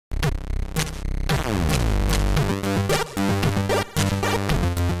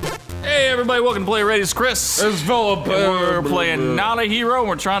everybody, welcome to Play Ready. It's Chris. It's Philip. We're playing Not a Hero, and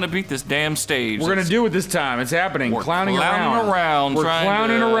we're trying to beat this damn stage. We're gonna do it this time. It's happening. We're clowning around. We're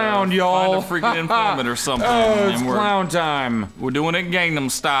clowning around, y'all. Find a freaking informant or something. Oh, it's And clown time. We're doing it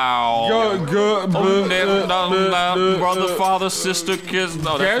Gangnam style. Go, Brother, father, sister, kids.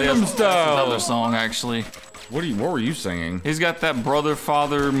 No, Gangnam that's style. another song, actually. What were you singing? He's got that brother,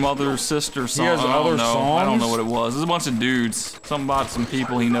 father, mother, sister song. He has other songs? I don't know what it was. There's a bunch of dudes. Something about some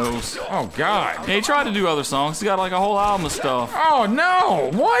people he knows. Oh, God. Yeah, he tried to do other songs. He got like a whole album of stuff. Oh, no.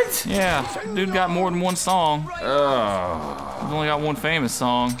 What? Yeah, dude got more than one song. He's only got one famous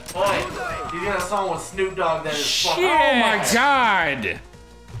song. Boy, you got a song with Snoop Dogg that is fucking. Oh, my God.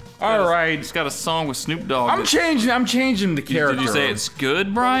 All right. He's got a song with Snoop Dogg. I'm changing the character. Did you say it's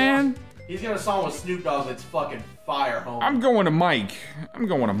good, Brian? He's got a song with Snoop Dogg that's fucking fire, homie. I'm going to Mike.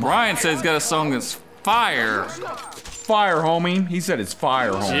 Brian said he's got a song that's fire. Fire, homie. He said it's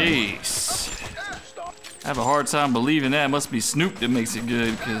fire, homie. Jeez. I have a hard time believing that. It must be Snoop that makes it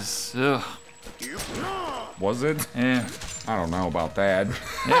good, because, ugh. Was it? Yeah. I don't know about that.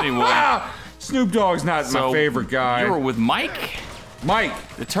 Anyway. Snoop Dogg's not my favorite guy. You were with Mike? Mike.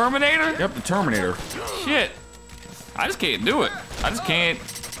 The Terminator? Yep, the Terminator. Shit. I just can't do it.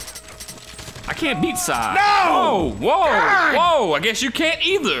 I can't beat Psy. No! Whoa! God! Whoa! I guess you can't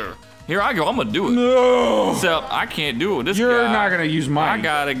either. Here I go. I'm gonna do it. No! Except I can't do it with this You're guy. not gonna use Mike. I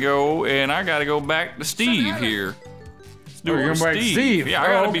gotta go back to Steve here. Let's do Oh, it you're with going back to Steve. Yeah, I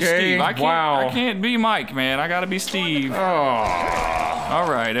gotta be Okay, Steve. I can't be Mike, man. I gotta be Steve. Oh. All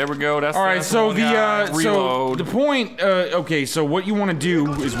right, there we go. That's All right, that's so one guy. so Reload. the point, okay, so what you want to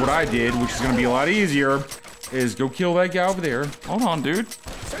do is what I did, which is gonna be a lot easier, is go kill that guy over there. Hold on, dude.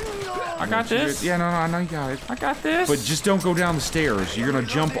 I got this. Yeah, no, I know you got it. I got this. But just don't go down the stairs. You're gonna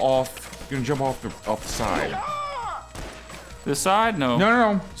jump off. You're gonna jump off the side. This side? No.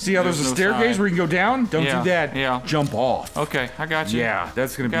 No. See how there's a no staircase side. where you can go down? Don't Yeah, do that. yeah. Jump off. Okay, I got you. Yeah,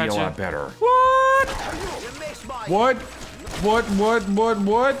 that's gonna be a Gotcha. lot better. What? What?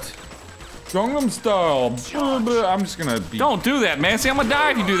 Gangnam Style. I'm just gonna be. Don't do that, man. See, I'm gonna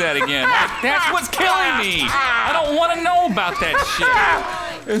die if you do that again. That's what's killing me. I don't want to know about that shit.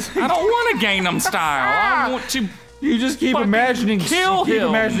 I don't want a Gangnam Style. I want to. You just keep imagining. Kill Keep him.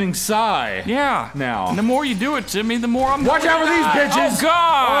 imagining Psy. Yeah. Now. And the more you do it to me, the more I'm. Watch out for these bitches! Oh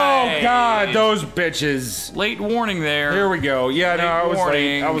God! Oh God, those bitches. Late warning there. Here we go. Yeah, no, I was late.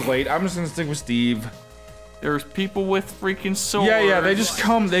 warning. I was late. I'm just gonna stick with Steve. There's people with freaking swords. Yeah, they just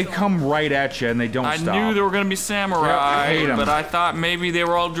come. They come right at you and they don't I stop. knew there were gonna be samurai, Yep, hate 'em. but I thought maybe they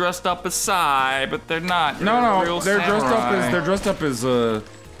were all dressed up as Psy, but they're not. No, real they're samurai. dressed up as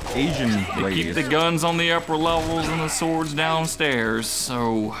Asian They ladies. keep the guns on the upper levels and the swords downstairs,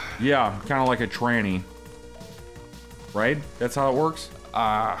 so... Yeah, kind of like a tranny. Right? That's how it works?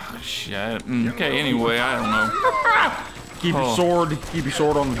 Shit. Okay, anyway, I don't know. Keep your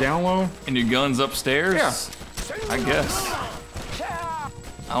sword on the down low? And your gun's upstairs? Yeah. I guess.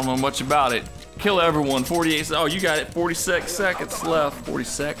 I don't know much about it. Kill everyone, 48... Oh, you got it, 46 seconds left.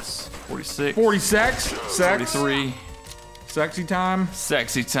 46, 46, 46? Sex? 43. Sexy time?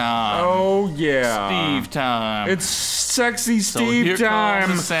 Sexy time. Oh, yeah. Steve time. It's sexy so Steve here time.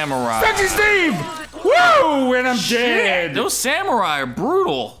 Comes the samurai. Sexy Steve! Woo! And I'm dead. Those samurai are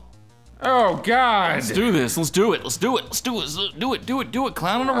brutal. Oh, God. Let's do this. Let's do it. Let's do it. Let's do it. Let's do it.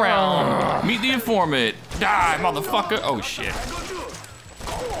 Clowning around. Meet the informant. Die, motherfucker. Oh, shit.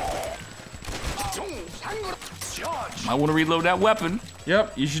 Might want to reload that weapon.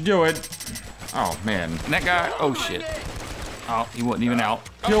 Yep, you should do it. Oh, man. And that guy. Oh, shit. Oh, he wasn't even out.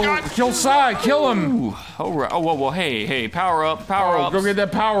 Kill Psy. Kill him. Ooh, all right. Oh, whoa. Hey. Power up. Power up. Go get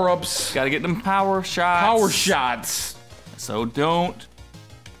that power-ups. Gotta get them power shots. Power shots. So don't.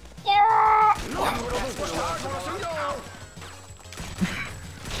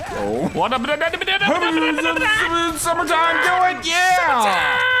 What up? Summertime, do it,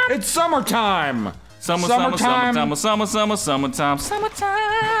 yeah! It's summertime. Summertime. It's summertime, summertime.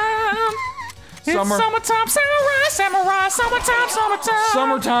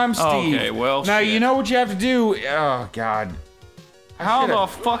 Summertime, Steve. Okay, well, now shit. you know what you have to do. Oh God. How the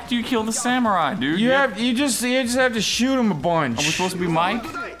fuck do you kill the samurai, dude? You just have to shoot him a bunch. Are we supposed to be Mike?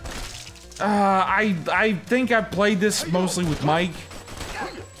 I think I've played this mostly with Mike.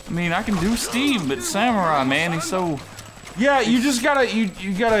 I mean, I can do Steve, but samurai, man, he's so. Yeah, you just gotta you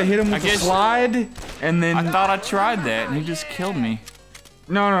gotta hit him with a slide, and then. I thought I tried that, and he just killed me.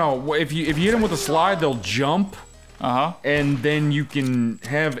 No. If you hit him with a slide, they'll jump. And then you can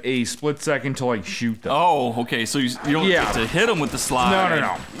have a split second to like shoot them. Oh, okay. So you don't get to hit them with the slide.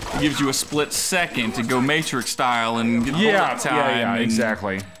 No. It gives you a split second to go Matrix style and get bullet time. Yeah,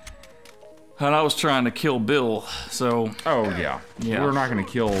 exactly. And I was trying to kill Bill, so... Oh, yeah. Yeah. We're not gonna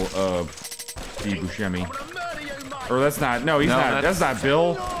kill, Steve Buscemi. Or that's not, no, he's not, that's not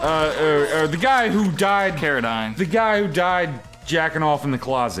Bill. The guy who died... Carradine. The guy who died jacking off in the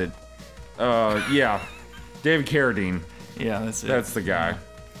closet. Yeah. David Carradine. Yeah, that's it. That's the guy.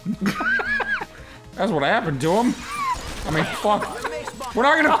 That's what happened to him. I mean, fuck. We're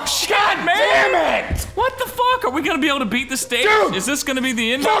not gonna. Oh, God, man! Damn it! What the fuck? Are we gonna be able to beat the stage? Dude! Is this gonna be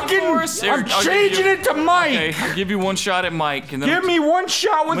the end Fucking! of it for us? I'm changing it to Mike! Okay, I'll give you one shot at Mike. And then Give me one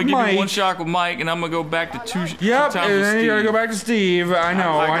shot with I'm gonna Mike. give you one shot with Mike, and I'm gonna go back to two Yep, times and with then you gotta Steve. go back to Steve. I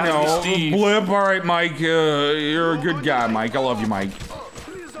know, I I gotta know. be Steve. Blip, alright, Mike. You're a good guy, Mike. I love you, Mike.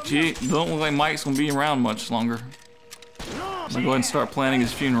 Gee, don't look like Mike's gonna be around much longer. So go ahead and start planning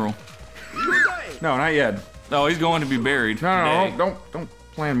his funeral. No, not yet. No, he's going to be buried. No, today. don't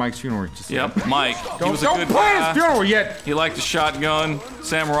plan Mike's funeral just yet. Yep, Mike. He Don't was a good plan guy. his funeral yet. He liked the shotgun.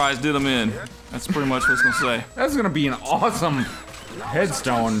 Samurais did him in. That's pretty much what it's gonna say. That's gonna be an awesome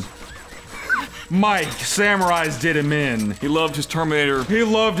headstone. Mike, Samurais did him in. He loved his Terminator. He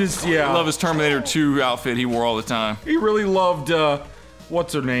loved his, He loved his Terminator 2 outfit he wore all the time. He really loved,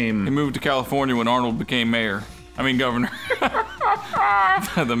 what's her name? He moved to California when Arnold became mayor. I mean governor.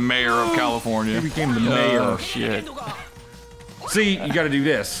 The mayor of California. He became the mayor. Oh, shit. See, you gotta do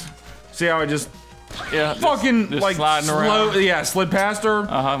this. See how I just Yeah. fucking, just like, sliding around. yeah, slid past her?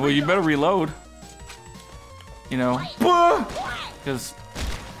 Uh-huh. Well, you better reload. You know, Buh! because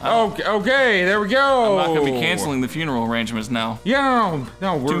Okay, there we go. I'm not gonna be canceling the funeral arrangements now. Yeah,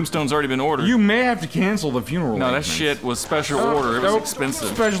 no, Tombstone's already been ordered. You may have to cancel the funeral. No, that arrangements. shit was special order. It was Nope. expensive.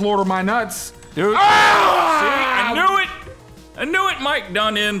 Special order my nuts. Dude. Ah! See? I knew it! I knew it, Mike,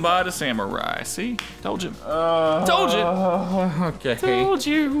 done in by the samurai. See? Told you. Told you. Okay. Told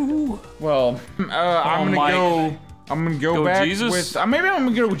you. Well, I'm Mike. gonna go Go back Jesus? with. Maybe I'm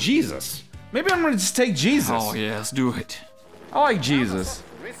gonna go with Jesus. Maybe I'm gonna just take Jesus. Oh, yeah, let's do it. I like Jesus.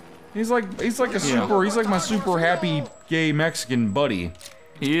 He's like my super happy gay Mexican buddy.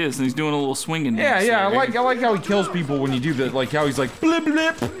 He is, and he's doing a little swinging Yeah, dance. yeah. I there. like how he kills people when you do that. Like how he's like blip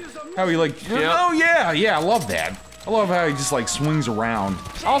blip. How he like. Yep. Oh yeah, yeah. I love that. I love how he just like swings around.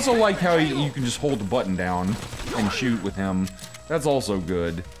 I also like how you can just hold the button down and shoot with him. That's also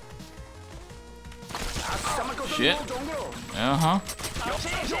good. Shit. Uh-huh.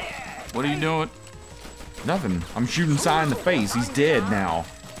 What are you doing? Nothing. I'm shooting Sai in the face. He's dead now.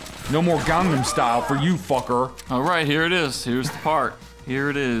 No more Gangnam Style for you, fucker. All right, here it is. Here's the part. Here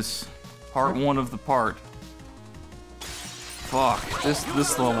it is. Part one of the part. Fuck.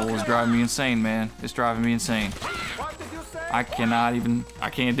 This level is driving me insane, man. It's driving me insane. I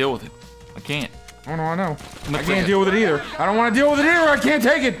can't deal with it. I can't. Oh no, I know. I take can't it. deal with it either. I don't want to deal with it either. I can't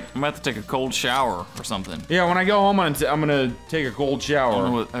take it. I'm about to take a cold shower or something. Yeah, when I go home, I'm gonna take a cold I don't know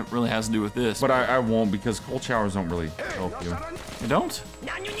shower. what that really has to do with this. But I won't because cold showers don't really help you. You don't?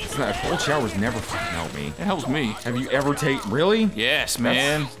 It's not, cold showers never fucking help me. It helps me. Have you ever really? Yes,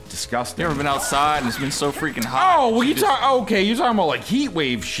 man. Disgusting. You ever been outside and it's been so freaking hot? Oh, well, just- okay, you're talking about like heat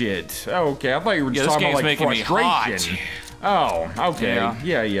wave shit. Okay, I thought you were just Yeah, this talking about game's like making me hot. frustration. Oh, okay.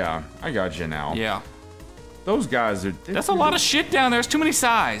 Yeah. Yeah, I got you now. Yeah. Those guys are. That's a lot of shit down there. There's too many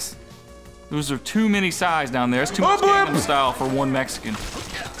size. Those are too many size down there. It's too much Oh, boy. Gangnam Style for one Mexican.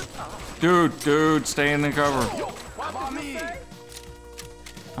 Dude, stay in the cover.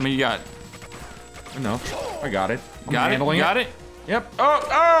 I mean, you got Enough. I got it. I'm it? handling Got it? Yep.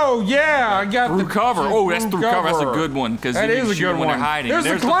 Oh, yeah. I got Through the cover. Oh, that's through cover. That's a cover. good one. Because That you is can a shoot good when they're one. hiding. There's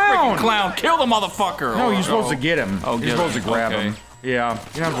the the clown. freaking clown. Kill the motherfucker. No, Oh, you're supposed to get him. Oh, you're get supposed him. to grab Okay. him. Yeah,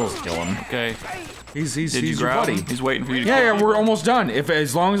 you're not supposed to kill him. Okay. He's Did you your grab buddy. him? He's waiting for you to Yeah, kill yeah, him. we're almost done.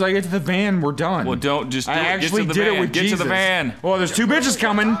 As long as I get to the van, we're done. Well, don't just do I it. actually Get to the did van. it with Get Jesus. to the van. Well, there's two bitches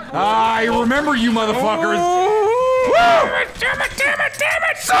coming. I remember you motherfuckers. Woo! Damn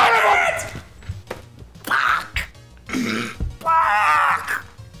it! Son of a...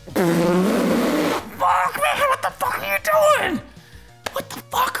 Fuck, man, what the fuck are you doing? What the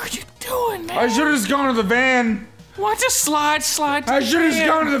fuck are you doing, man? I should have just gone to the van. What? Just slide. I should have just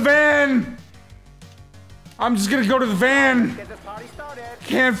gone to the van. I'm just gonna go to the van.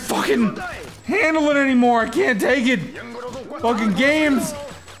 Can't fucking handle it anymore. I can't take it. Fucking games.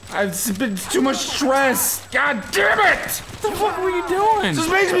 It's been too much stress. God damn it! What the fuck were you doing? This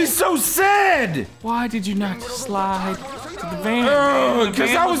makes me so sad. Why did you not slide to the van?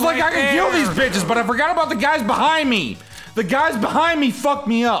 Because I was like, I can kill these bitches, but I forgot about the guys behind me. The guys behind me fucked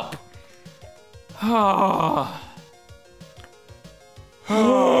me up.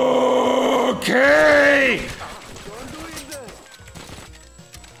 Okay.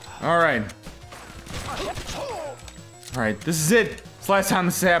 All right. All right, this is it. It's the last time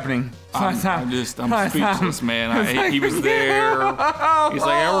this is happening. I'm speechless, man. He was there. He's like,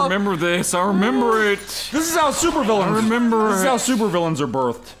 I remember this. I remember it. This is how supervillains. I remember This is how supervillains are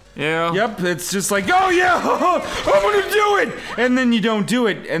birthed. Yeah. Yep, it's just like, oh yeah, I'm gonna do it! And then you don't do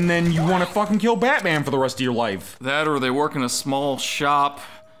it, and then you wanna fucking kill Batman for the rest of your life. That or they work in a small shop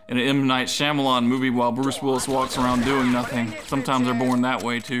in an M. Night Shyamalan movie while Bruce Willis walks around doing nothing. Sometimes they're born that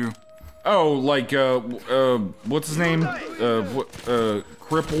way too. Oh, like, what's his name?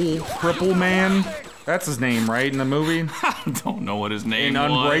 Cripple Man? That's his name, right, in the movie? I don't know what his name In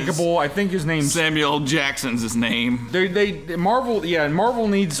Unbreakable, I think his name's... Samuel Jackson's his name. Marvel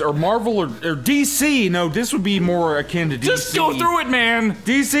needs, or Marvel or DC, no, this would be more akin to DC. Just go through it, man!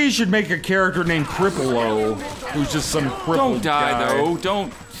 DC should make a character named Crippolo, who's just some crippled Don't die, guy. though.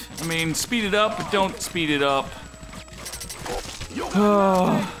 Don't, I mean, speed it up, but don't speed it up.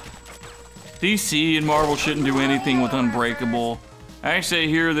 DC and Marvel shouldn't do anything with Unbreakable. I actually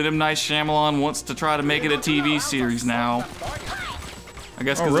hear that M. Night Shyamalan wants to try to make it a TV series now. I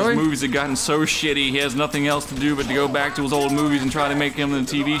guess because really? his movies have gotten so shitty, he has nothing else to do but to go back to his old movies and try to make them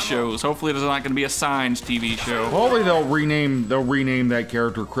into TV shows. Hopefully there's not going to be a Signs TV show. Hopefully they'll rename that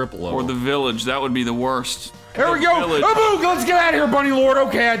character Crippolo. Or The Village, that would be the worst. Here we go! Village. Aboog, let's get out of here, Bunny Lord.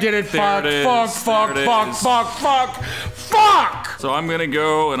 Okay, I did it. Fuck, There it fuck, is. fuck, There it fuck, is. fuck, fuck, fuck! So I'm gonna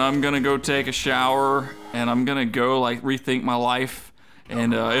go and I'm gonna go take a shower and I'm gonna go like rethink my life.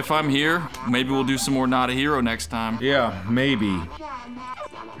 And if I'm here, maybe we'll do some more Not a Hero next time. Yeah, maybe.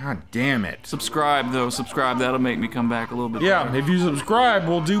 God damn it. Subscribe though, subscribe. That'll make me come back a little bit. Yeah, better. if you subscribe,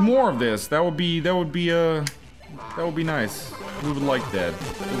 we'll do more of this. That would be nice. We would like that.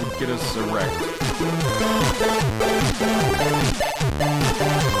 It would get us erect.